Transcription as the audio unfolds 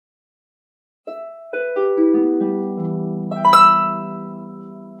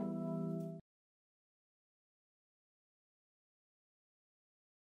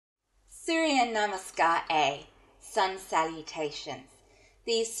Surya Namaskar A, Sun Salutations.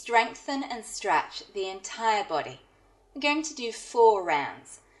 These strengthen and stretch the entire body. We're going to do 4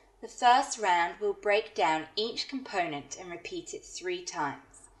 rounds. The first round will break down each component and repeat it 3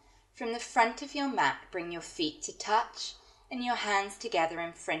 times. From the front of your mat, bring your feet to touch and your hands together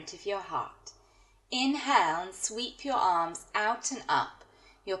in front of your heart. Inhale and sweep your arms out and up.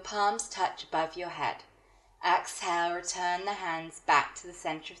 Your palms touch above your head. Exhale, return the hands back to the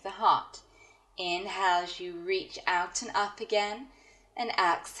center of the heart. Inhale as you reach out and up again, and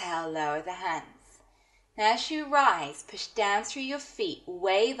exhale, lower the hands. Now as you rise, push down through your feet,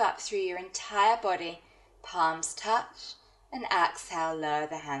 wave up through your entire body, palms touch, and exhale, lower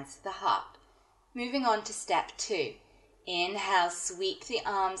the hands to the heart. Moving on to step 2. Inhale, sweep the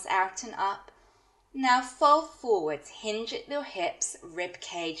arms out and up. Now fold forwards, hinge at your hips, rib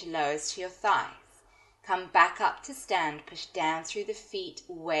cage lowers to your thighs. Come back up to stand, push down through the feet,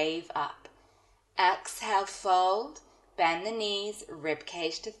 wave up. Exhale, fold, bend the knees, rib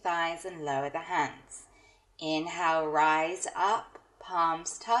cage to thighs, and lower the hands. Inhale, rise up,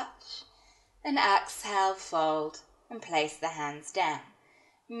 palms touch, and exhale, fold, and place the hands down.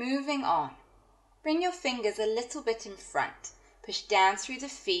 Moving on, bring your fingers a little bit in front, push down through the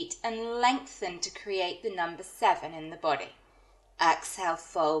feet, and lengthen to create the number 7 in the body. Exhale,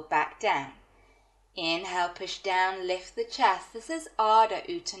 fold back down. Inhale, push down, lift the chest. This is Ardha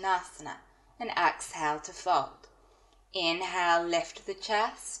Uttanasana. And exhale to fold. Inhale, lift the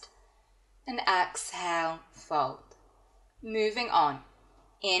chest. And exhale, fold. Moving on.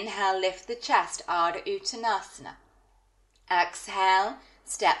 Inhale, lift the chest, Ardha Uttanasana. Exhale,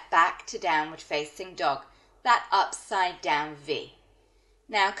 step back to downward facing dog. That upside down V.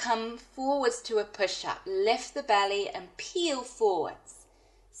 Now come forwards to a push-up. Lift the belly and peel forwards.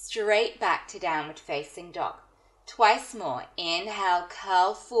 Straight back to downward facing dog. Twice more. Inhale,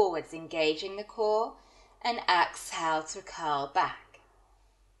 curl forwards, engaging the core, and exhale to curl back.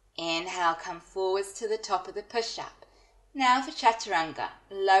 Inhale, come forwards to the top of the push-up. Now for chaturanga.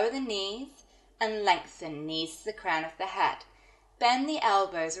 Lower the knees and lengthen knees to the crown of the head. Bend the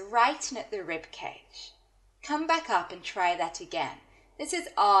elbows right in at the rib cage. Come back up and try that again. This is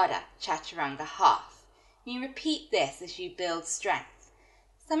Ardha Chaturanga half. You repeat this as you build strength.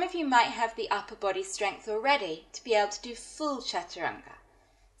 Some of you might have the upper body strength already to be able to do full chaturanga.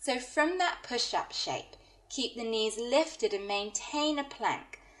 So from that push-up shape, keep the knees lifted and maintain a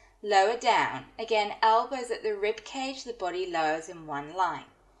plank. Lower down. Again, elbows at the rib cage, the body lowers in one line.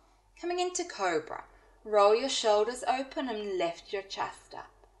 Coming into cobra, roll your shoulders open and lift your chest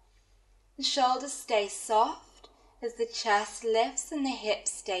up. The shoulders stay soft as the chest lifts and the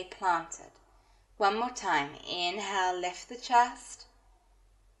hips stay planted. One more time. Inhale, lift the chest.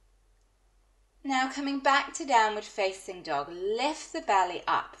 Now coming back to downward facing dog, lift the belly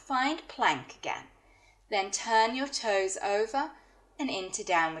up, find plank again. Then turn your toes over and into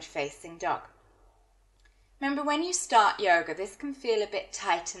downward facing dog. Remember, when you start yoga, this can feel a bit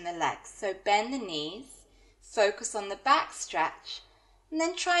tight in the legs, so bend the knees, focus on the back stretch, and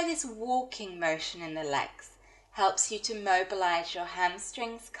then try this walking motion in the legs. Helps you to mobilize your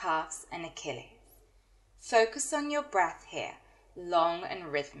hamstrings, calves, and Achilles. Focus on your breath here, long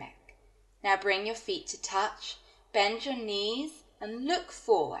and rhythmic. Now bring your feet to touch, bend your knees and look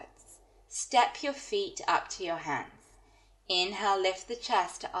forwards. Step your feet up to your hands. Inhale, lift the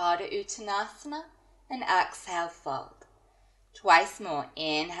chest to Ardha Uttanasana and exhale, fold. Twice more.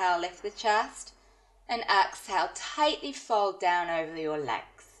 Inhale, lift the chest and exhale, tightly fold down over your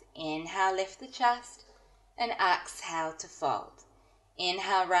legs. Inhale, lift the chest and exhale to fold.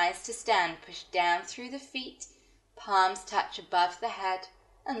 Inhale, rise to stand, push down through the feet, palms touch above the head,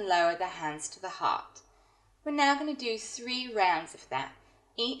 and lower the hands to the heart. We're now going to do 3 rounds of that,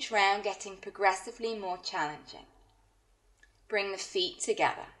 each round getting progressively more challenging. Bring the feet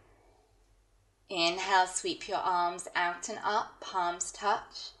together. Inhale, sweep your arms out and up, palms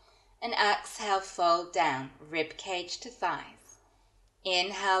touch, and exhale, fold down, rib cage to thighs.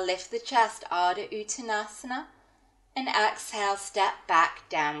 Inhale, lift the chest, Ardha Uttanasana, and exhale, step back,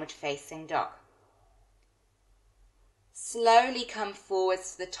 downward facing dog. Slowly come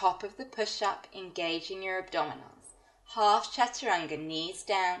forwards to the top of the push-up, engaging your abdominals. Half chaturanga, knees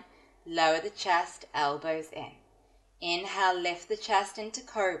down, lower the chest, elbows in. Inhale, lift the chest into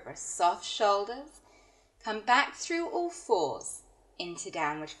cobra, soft shoulders. Come back through all 4s into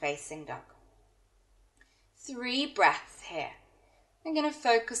downward facing dog. 3 breaths here. We're going to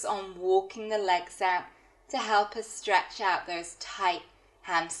focus on walking the legs out to help us stretch out those tight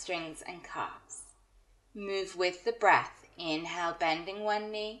hamstrings and calves. Move with the breath. Inhale, bending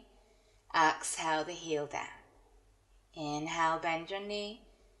one knee. Exhale, the heel down. Inhale, bend your knee.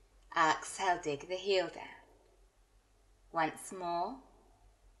 Exhale, dig the heel down. Once more.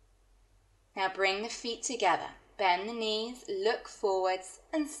 Now bring the feet together. Bend the knees, look forwards,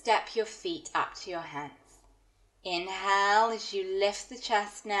 and step your feet up to your hands. Inhale as you lift the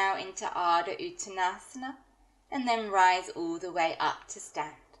chest now into Ardha Uttanasana, and then rise all the way up to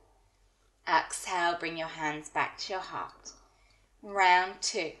stand. Exhale, bring your hands back to your heart. Round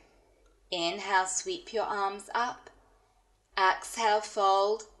 2. Inhale, sweep your arms up. Exhale,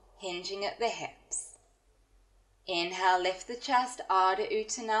 fold, hinging at the hips. Inhale, lift the chest, Ardha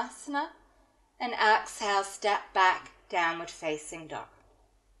Uttanasana, and exhale, step back, downward facing dog.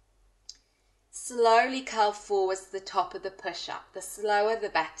 Slowly curl forwards to the top of the push-up. The slower the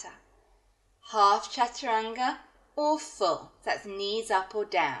better. Half chaturanga or full. That's knees up or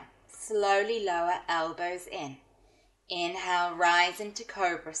down. Slowly lower elbows in. Inhale, rise into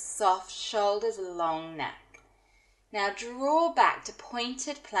cobra. Soft shoulders, long neck. Now draw back to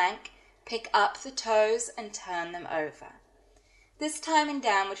pointed plank. Pick up the toes and turn them over. This time in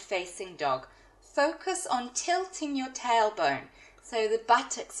downward facing dog, focus on tilting your tailbone so the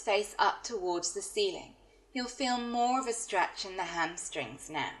buttocks face up towards the ceiling. You'll feel more of a stretch in the hamstrings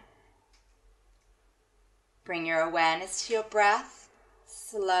now. Bring your awareness to your breath,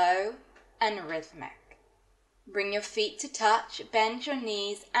 slow and rhythmic. Bring your feet to touch, bend your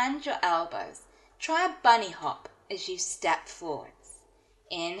knees and your elbows. Try a bunny hop as you step forwards.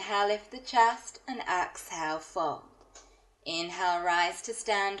 Inhale, lift the chest, and exhale, fold. Inhale, rise to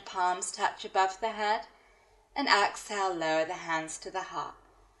stand, palms touch above the head, and exhale, lower the hands to the heart.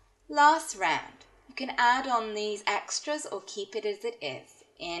 Last round. You can add on these extras or keep it as it is.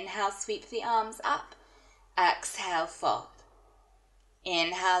 Inhale, sweep the arms up. Exhale, fold.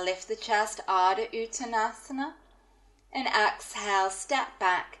 Inhale, lift the chest, Ardha Uttanasana, and exhale, step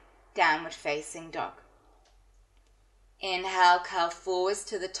back, downward facing dog. Inhale, curl forwards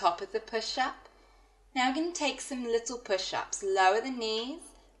to the top of the push-up. Now we're going to take some little push-ups. Lower the knees,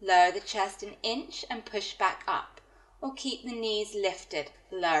 lower the chest an inch and push back up. Or keep the knees lifted,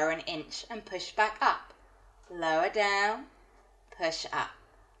 lower an inch and push back up. Lower down, push up.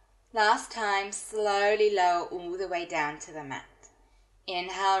 Last time, slowly lower all the way down to the mat.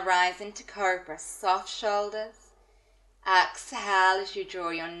 Inhale, rise into cobra, soft shoulders. Exhale as you draw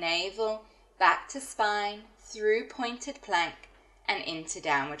your navel back to spine, through pointed plank and into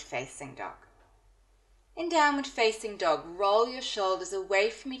downward facing dog. In downward facing dog, roll your shoulders away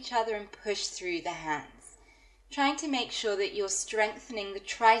from each other and push through the hands, trying to make sure that you're strengthening the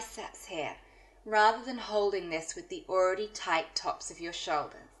triceps here rather than holding this with the already tight tops of your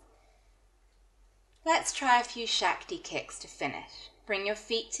shoulders. Let's try a few Shakti kicks to finish. Bring your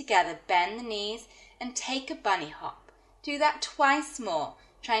feet together, bend the knees and take a bunny hop. Do that twice more,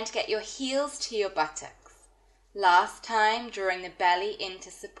 trying to get your heels to your buttocks. Last time, drawing the belly in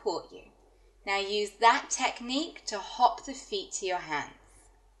to support you. Now use that technique to hop the feet to your hands.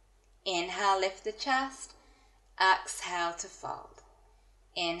 Inhale, lift the chest. Exhale to fold.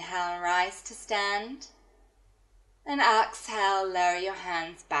 Inhale, rise to stand. And exhale, lower your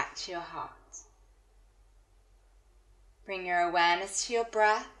hands back to your heart. Bring your awareness to your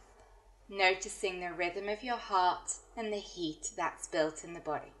breath, noticing the rhythm of your heart and the heat that's built in the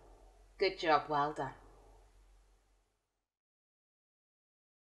body. Good job, well done.